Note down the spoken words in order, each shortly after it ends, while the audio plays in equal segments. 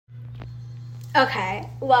Okay,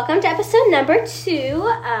 welcome to episode number 2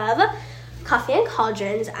 of Coffee and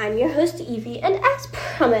Cauldrons. I'm your host, Evie, and as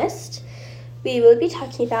promised, we will be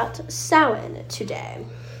talking about Samhain today.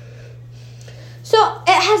 So,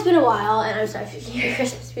 it has been a while, and I'm sorry if you can hear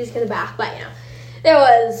Christmas music in the back, but, there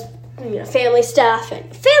was, family stuff, and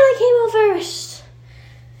family came over. It's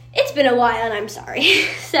been a while, and I'm sorry.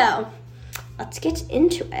 So, let's get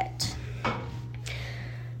into it.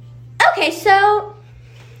 Okay, so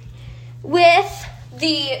with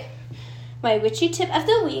my witchy tip of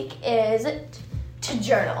the week is to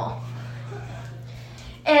journal.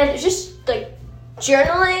 And just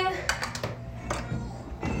journaling.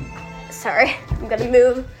 Sorry, I'm gonna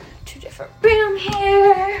move to a different room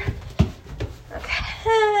here.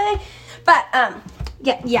 Okay. But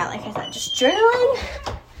yeah, like I said, just journaling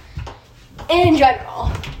in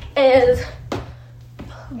general is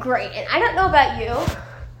great. And I don't know about you,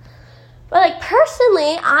 but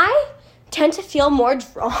personally, I tend to feel more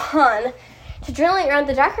drawn to journaling around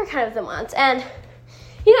the darker kind of the months. And,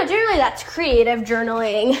 generally that's creative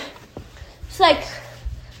journaling. It's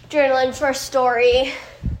journaling for a story.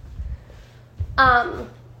 You can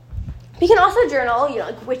also journal,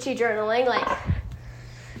 witchy journaling,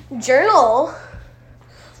 journal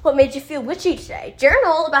what made you feel witchy today.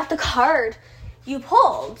 Journal about the card you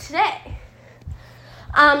pulled today.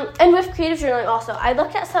 And with creative journaling also, I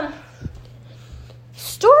looked at some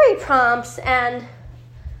story prompts and,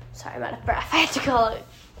 sorry, I'm out of breath. I had to go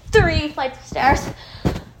 3 flights of stairs.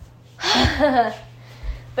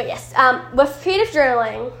 But yes, with creative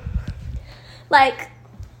journaling, I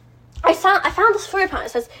found this story prompt.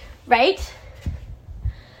 It says, write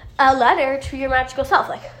a letter to your magical self.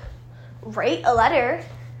 Write a letter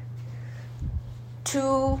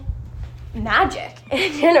to magic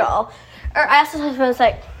in general. Or I also sometimes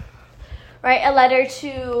write a letter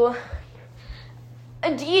to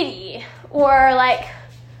a deity, or write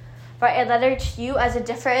a letter to you as a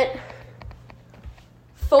different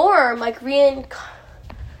form,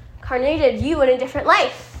 reincarnated you in a different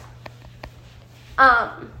life.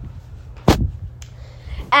 And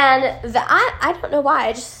that, I don't know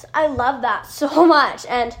why, I love that so much,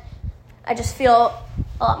 and I just feel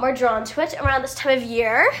a lot more drawn to it around this time of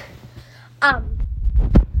year.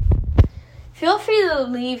 Feel free to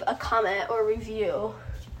leave a comment or review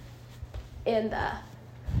in the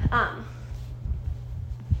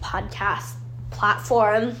podcast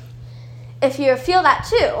platform if you feel that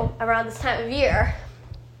too around this time of year.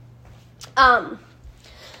 But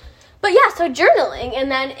yeah, so journaling,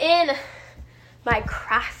 and then in my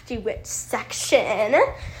crafty witch section,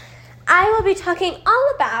 I will be talking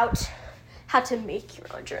all about how to make your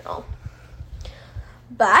own journal.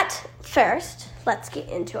 But first, let's get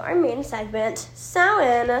into our main segment,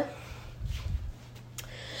 Samhain.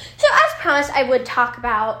 So as promised, I would talk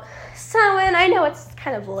about Samhain. I know it's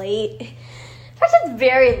kind of late. In fact, it's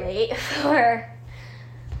very late for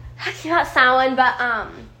talking about Samhain, but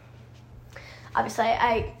obviously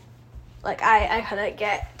I couldn't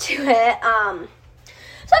get to it.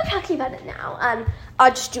 So I'm talking about it now, and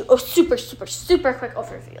I'll just do a super, super, super quick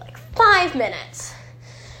overview, 5 minutes.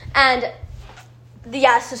 And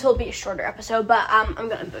yes, this will be a shorter episode, but I'm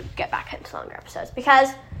gonna get back into longer episodes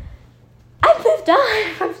because I've moved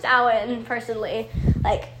on from Samhain personally.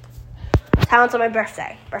 Samhain's on my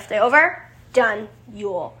birthday. Birthday over, done,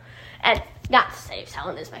 Yule. And not to say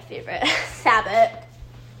Samhain is my favorite Sabbath,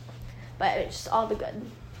 but it's just all the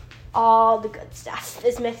good stuff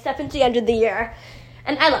is mixed up into the end of the year.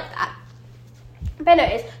 And I love that. But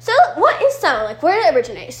anyways, so what is Samhain? Where did it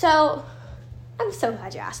originate? So, I'm so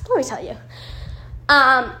glad you asked. Let me tell you.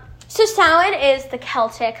 So Samhain is the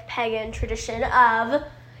Celtic pagan tradition of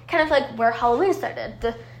kind of where Halloween started.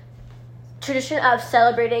 The tradition of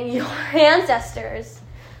celebrating your ancestors.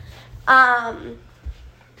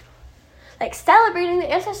 Celebrating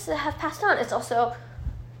the ancestors that have passed on. It's also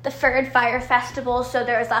the third fire festival, so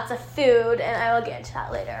there's lots of food, and I will get into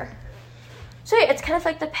that later. So yeah, it's kind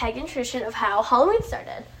of the pagan tradition of how Halloween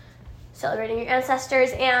started. Celebrating your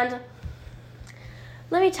ancestors, and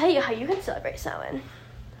let me tell you how you can celebrate Samhain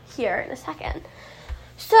here in a second.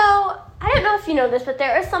 So, I don't know if you know this, but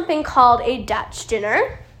there is something called a Dutch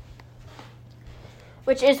dinner,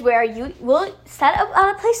 which is where you will set up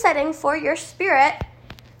a place setting for your spirit,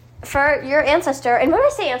 for your ancestor. And when I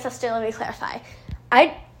say ancestor, let me clarify.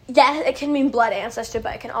 It can mean blood ancestor,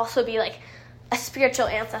 but it can also be a spiritual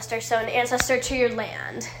ancestor, so an ancestor to your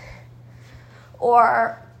land,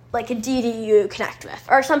 or a deity you connect with,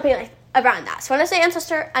 or something around that. So when I say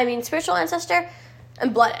ancestor, I mean spiritual ancestor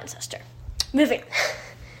and blood ancestor. Moving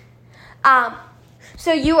on.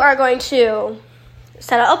 So you are going to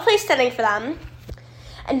set up a place setting for them,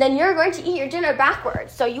 And then you're going to eat your dinner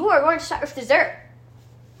backwards. So you are going to start with dessert.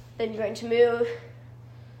 Then you're going to move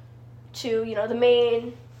to, the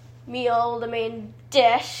main meal, the main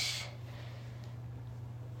dish.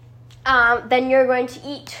 Then you're going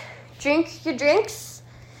to drink your drinks,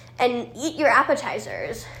 and eat your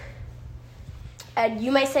appetizers. And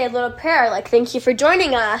you might say a little prayer, like, thank you for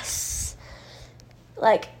joining us.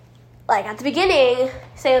 Like at the beginning,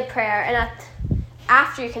 say a prayer, and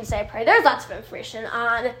after you can say a prayer. There's lots of information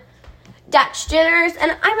on Dutch dinners,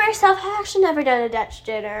 and I myself have actually never done a Dutch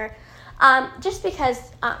dinner, just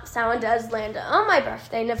because Samhain does land on my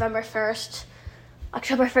birthday, November 1st,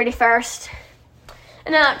 October 31st,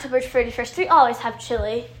 and then October 31st, we always have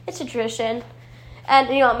chili. It's a tradition. And,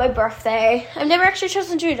 on my birthday, I've never actually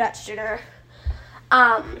chosen to do a Dutch dinner.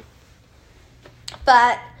 But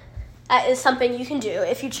that is something you can do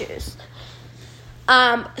if you choose.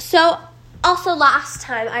 So also last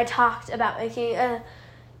time I talked about making an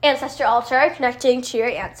ancestor altar, connecting to your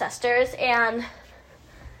ancestors, and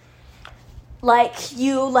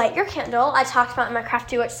you light your candle. I talked about in my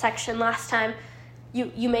Crafty Witch section last time.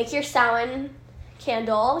 You make your Samhain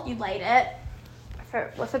candle, you light it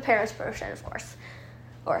with a parent's permission, of course,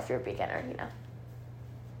 or if you're a beginner,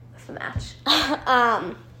 with a match.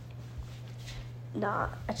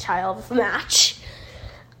 Not a child with a match.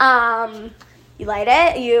 You light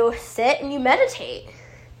it, you sit, and you meditate.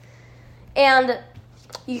 And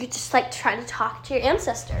you just, try to talk to your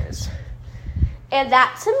ancestors. And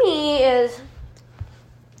that, to me, is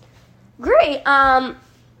great.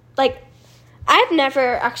 I've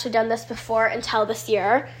never actually done this before until this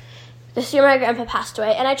year. This year, my grandpa passed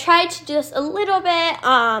away, and I tried to do this a little bit.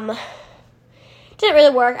 Didn't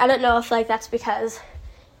really work. I don't know if, that's because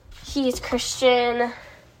he's Christian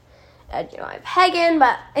and, I'm pagan,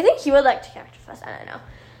 but I think he would like to connect with us. I don't know.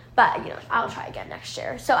 But, I'll try again next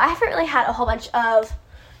year. So I haven't really had a whole bunch of,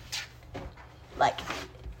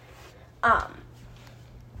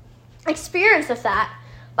 experience with that.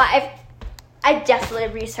 But I definitely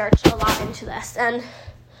researched a lot into this. And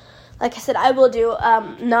like I said, I will do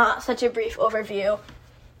not such a brief overview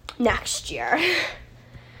next year.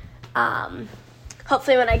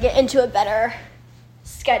 Hopefully when I get into a better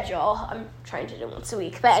schedule. I'm trying to do once a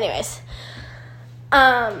week. But anyways.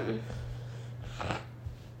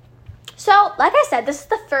 So, like I said, this is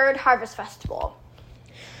the third harvest festival.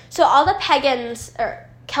 So all the pagans, or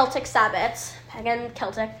Celtic Sabbats, pagan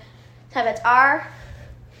Celtic Sabbats are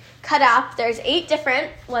cut up. There's 8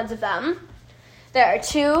 different ones of them. There are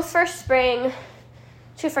 2 for spring,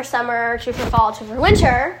 2 for summer, 2 for fall, 2 for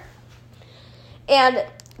winter. And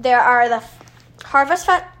there are the harvest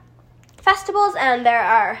festivals, and there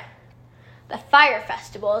are the fire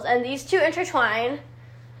festivals. And these 2 intertwine.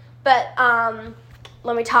 But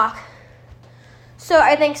let me talk. So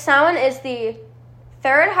I think Samhain is the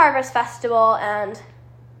third harvest festival and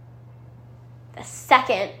the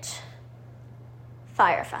second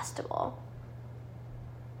fire festival.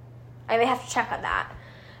 I may have to check on that.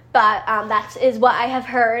 But that is what I have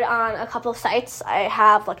heard on a couple of sites I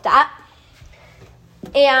have looked at.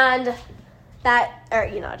 And that, or,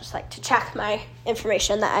 just to check my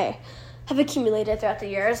information that I have accumulated throughout the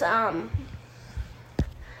years. But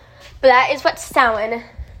that is what Samhain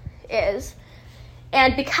is.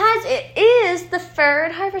 And because it is the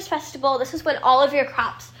third harvest festival, this is when all of your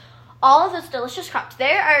crops, all of those delicious crops,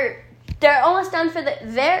 they're almost done for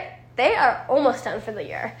they are almost done for the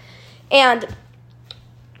year. And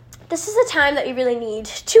this is a time that you really need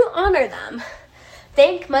to honor them.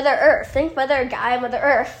 Thank Mother Earth. Thank Mother Gaia, Mother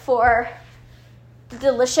Earth, for the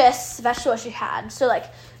delicious vegetables you had. So,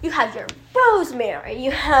 you have your rosemary,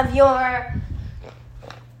 you have your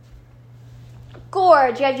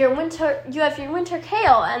gourd, you have your winter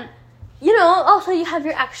kale, and, also you have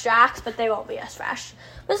your extracts, but they won't be as fresh.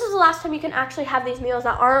 This is the last time you can actually have these meals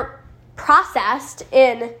that aren't processed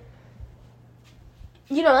in,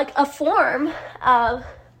 a form of,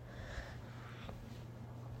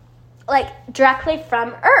 directly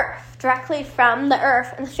from Earth, directly from the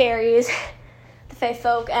Earth and the fairies, the fae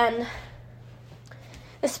folk, and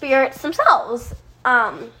the spirits themselves.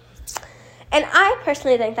 And I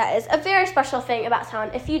personally think that is a very special thing about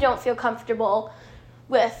Samhain. If you don't feel comfortable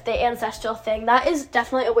with the ancestral thing, that is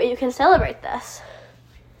definitely a way you can celebrate this.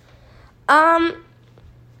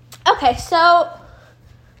 Okay, so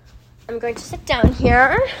I'm going to sit down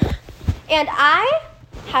here. And I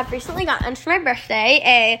have recently gotten for my birthday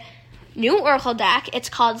a new oracle deck. It's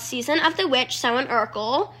called Season of the Witch Samhain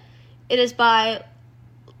Oracle. It is by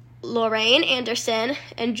Lorraine Anderson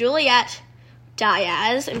and Juliet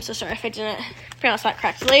Diaz. I'm so sorry if I didn't pronounce that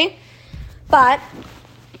correctly. But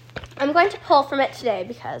I'm going to pull from it today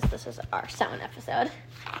because this is our Samhain episode.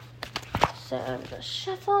 So I'm going to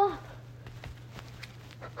shuffle.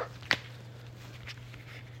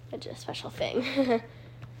 It's a special thing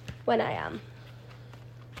when I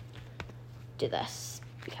do this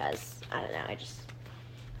because, I don't know, I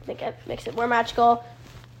think it makes it more magical.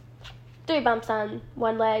 3 bumps on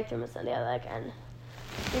one leg, 3 bumps on the other leg, and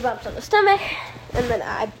 3 bumps on the stomach, and then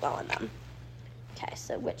I blow on them. Okay,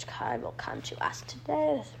 so which card will come to us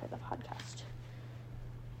today? This is for the podcast.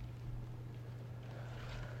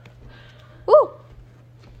 Woo!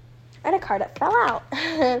 And a card that fell out.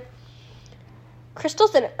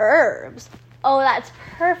 Crystals and herbs. Oh, that's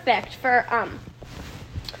perfect for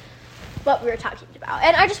what we were talking about.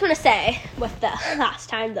 And I just want to say, with the last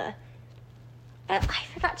time, I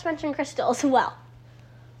forgot to mention crystals. Well,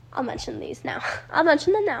 I'll mention these now. I'll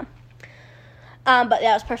mention them now. But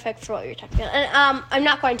that was perfect for what we were talking about. And I'm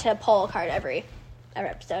not going to pull a card every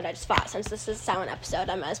episode. I just thought since this is a Samhain episode,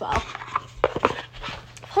 I might as well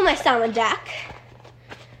pull my Samhain deck.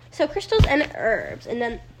 So crystals and herbs. And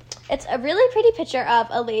then it's a really pretty picture of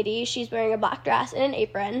a lady. She's wearing a black dress and an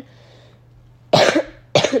apron.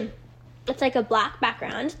 It's like a black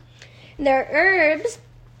background. And there are herbs,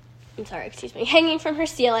 hanging from her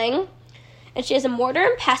ceiling. And she has a mortar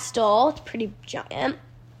and pestle. It's pretty giant.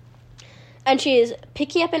 And she is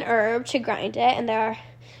picking up an herb to grind it. And there are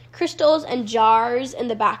crystals and jars in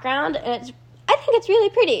the background. And I think it's really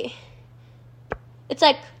pretty. It's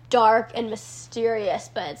like dark and mysterious,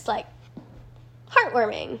 but it's like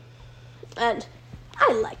heartwarming. And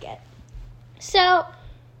I like it. So,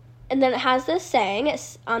 and then it has this saying,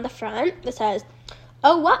 it's on the front, that says,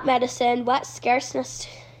 "Oh, what medicine, what scarceness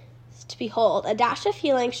to behold, a dash of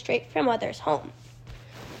healing straight from mother's home."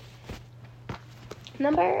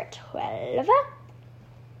 Number 12.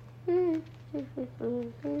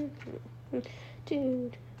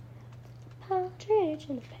 Dude, partridge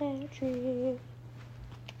in the pear tree.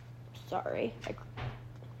 Sorry.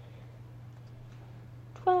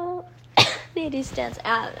 12. Lady stands,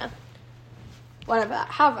 I don't know.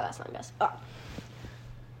 However that song goes. Oh.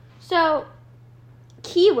 So,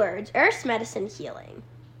 keywords, earth medicine, healing.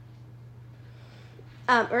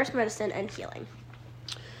 Earth medicine and healing.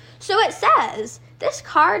 So it says, this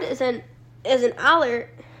card is an allegory.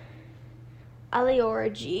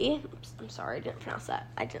 I'm sorry, I didn't pronounce that.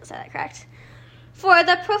 I didn't say that correct. For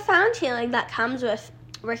the profound healing that comes with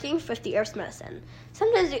working with the earth's medicine.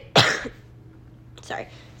 Sometimes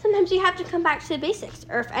you have to come back to the basics,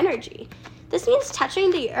 earth energy. This means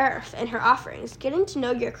touching the earth and her offerings, getting to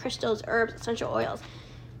know your crystals, herbs, essential oils,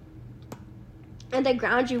 and the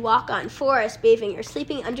ground you walk on, forest, bathing, or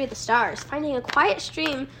sleeping under the stars, finding a quiet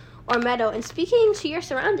stream or meadow, and speaking to your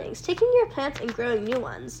surroundings, taking your plants and growing new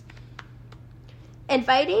ones.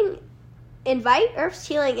 Invite Earth's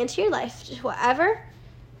healing into your life to whatever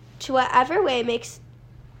way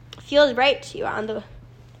feels right to you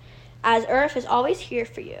as Earth is always here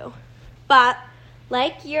for you. But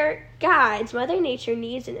like your guides, Mother Nature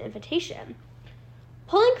needs an invitation.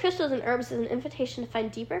 Pulling crystals and herbs is an invitation to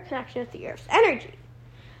find deeper connection with the Earth's energy.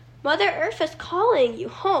 Mother Earth is calling you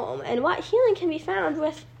home, and what healing can be found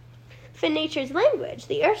with nature's language.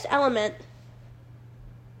 The Earth's element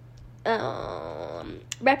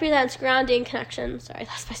represents grounding, connection. Sorry,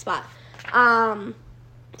 that's my spot.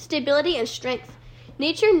 Stability and strength.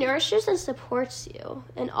 Nature nourishes and supports you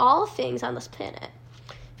in all things on this planet.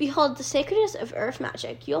 Behold the sacredness of earth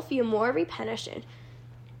magic. You'll feel more replenished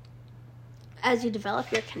as you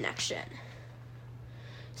develop your connection.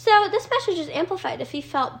 So this message is amplified if you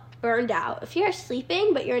felt burned out, if you're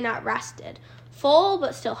sleeping but you're not rested, full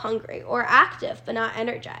but still hungry, or active but not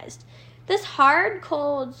energized. This card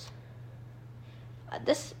holds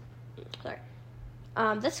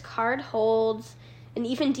an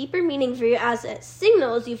even deeper meaning for you as it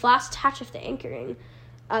signals you've lost touch with the anchoring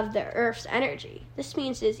of the Earth's energy. This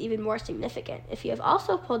means it is even more significant if you have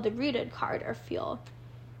also pulled the rooted card or feel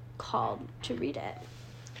called to read it.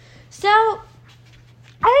 So, I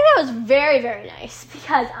think that was very, very nice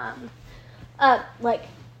because,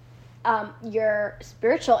 your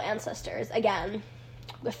spiritual ancestors, again,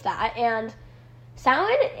 with that. And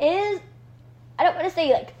Samhain is, I don't want to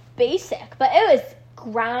say, basic, but it was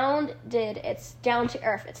grounded. It's down to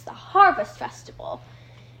earth. It's the harvest festival.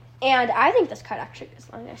 And I think this card actually goes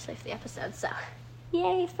along nicely for the episode, so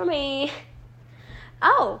yay for me.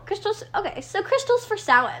 Oh, crystals. Okay, so crystals for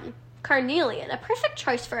Samhain. Carnelian, a perfect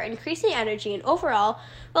choice for increasing energy and overall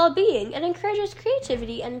well-being. It encourages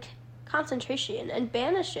creativity and concentration and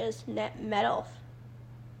banishes mental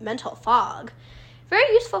fog.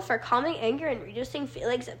 Very useful for calming anger and reducing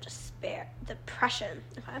feelings of depression.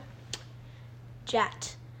 Okay.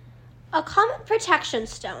 Jet. A common protection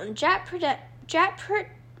stone,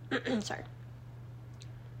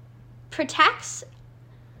 protects,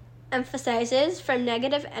 emphasizes from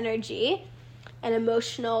negative energy and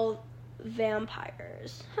emotional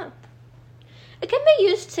vampires. It can be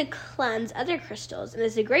used to cleanse other crystals and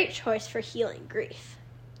is a great choice for healing grief.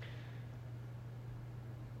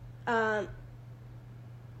 Oh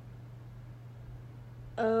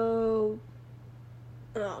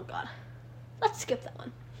God. Let's skip that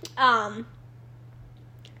one.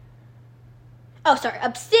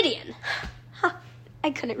 Obsidian. I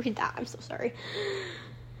couldn't read that. I'm so sorry.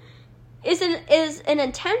 Is an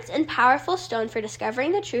intense and powerful stone for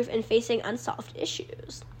discovering the truth and facing unsolved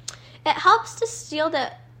issues. It helps to steal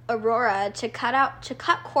the aurora, to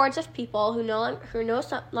cut cords of people who no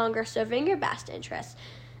longer serving your best interests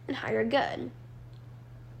and higher good.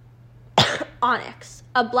 Onyx,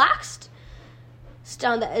 a black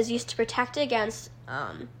stone that is used to protect against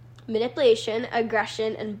manipulation,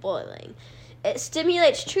 aggression, and bullying. It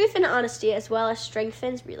stimulates truth and honesty as well as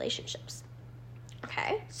strengthens relationships.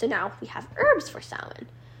 Okay, so now we have herbs for Samhain.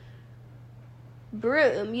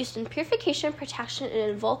 Broom, used in purification, protection,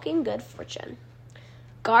 and invoking good fortune.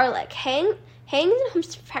 Garlic, hangs and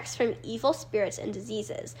protects from evil spirits and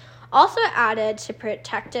diseases. Also added to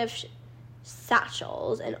protective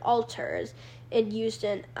satchels and altars and used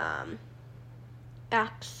in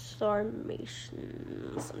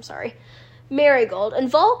affirmations. Marigold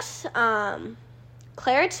invokes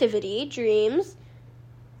clarity, dreams,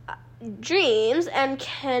 and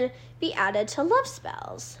can be added to love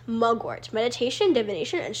spells. Mugwort, meditation,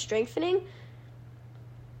 divination, and strengthening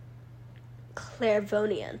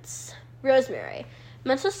clairvoyance. Rosemary,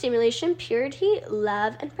 mental stimulation, purity,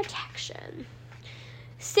 love, and protection.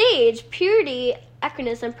 Sage, purity,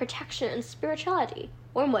 equanism, protection, and spirituality.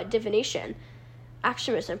 Wormwood, divination,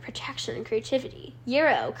 activism, protection, and creativity.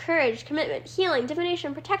 Yarrow, courage, commitment, healing,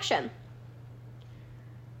 divination, protection.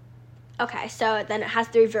 Okay, so then it has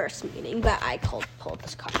the reverse meaning, but I pulled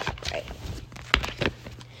this card up, right?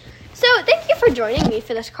 So thank you for joining me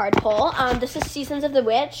for this card pull. This is Seasons of the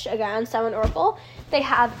Witch, again, Samhain Oracle. They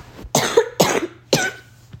have...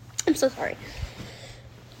 I'm so sorry.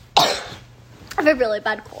 I have a really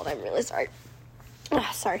bad cold. I'm really sorry.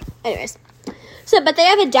 Sorry. Anyways. But they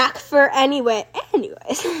have a deck for anyways.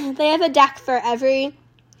 They have a deck for every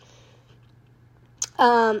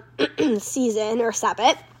season or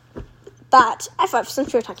Sabbath. But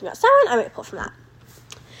since we were talking about Samhain, I might pull from that.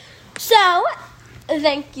 So,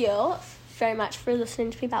 thank you very much for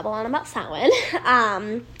listening to me babble on about Samhain.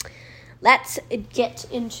 Let's get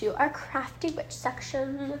into our Crafty Witch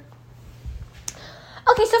section.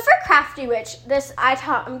 Okay, so for Crafty Witch,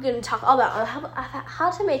 I'm going to talk all about how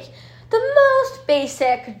to make the most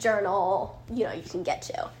basic journal, you can get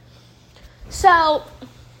to. So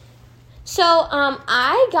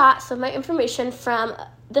I got some of my information from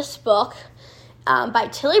this book by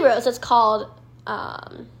Tilly Rose. It's called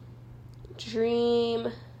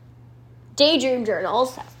Daydream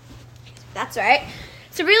Journals. That's right.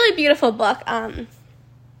 It's a really beautiful book, and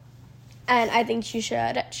I think you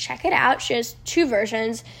should check it out. She has 2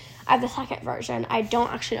 versions. I have the second version. I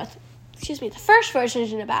don't actually know, the first version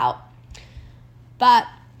isn't about. But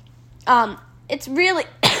it's really,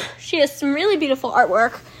 she has some really beautiful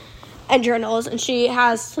artwork and journals, and she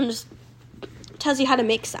has some, just tells you how to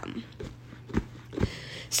make some.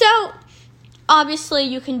 So, obviously,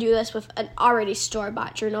 you can do this with an already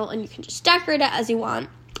store-bought journal, and you can just decorate it as you want.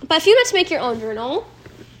 But if you want to make your own journal,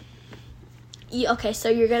 so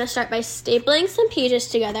you're going to start by stapling some pages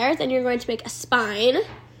together. Then you're going to make a spine,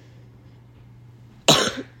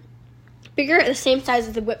 bigger, the same size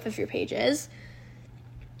as the width of your pages,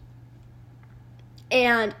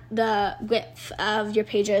 and the width of your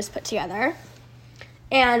pages put together,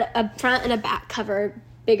 and a front and a back cover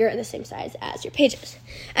bigger and the same size as your pages.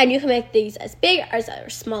 And you can make these as big or as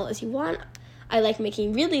small as you want. I like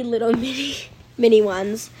making really little mini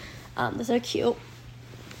ones. Those are cute.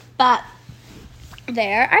 But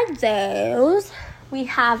there are those. We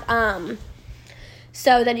have,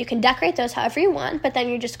 so then you can decorate those however you want, but then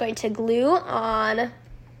you're just going to glue on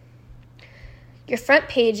your front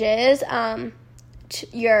pages,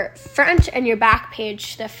 your front and your back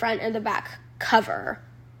page, the front and the back cover.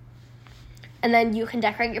 And then you can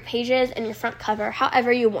decorate your pages and your front cover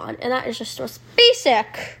however you want. And that is just the most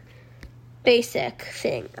basic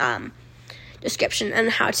thing, description on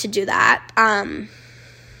how to do that.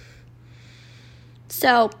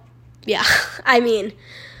 So, yeah, thank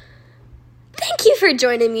you for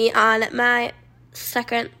joining me on my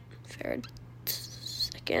second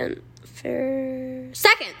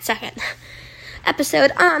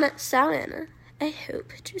episode on Samhain. I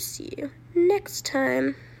hope to see you next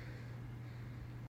time.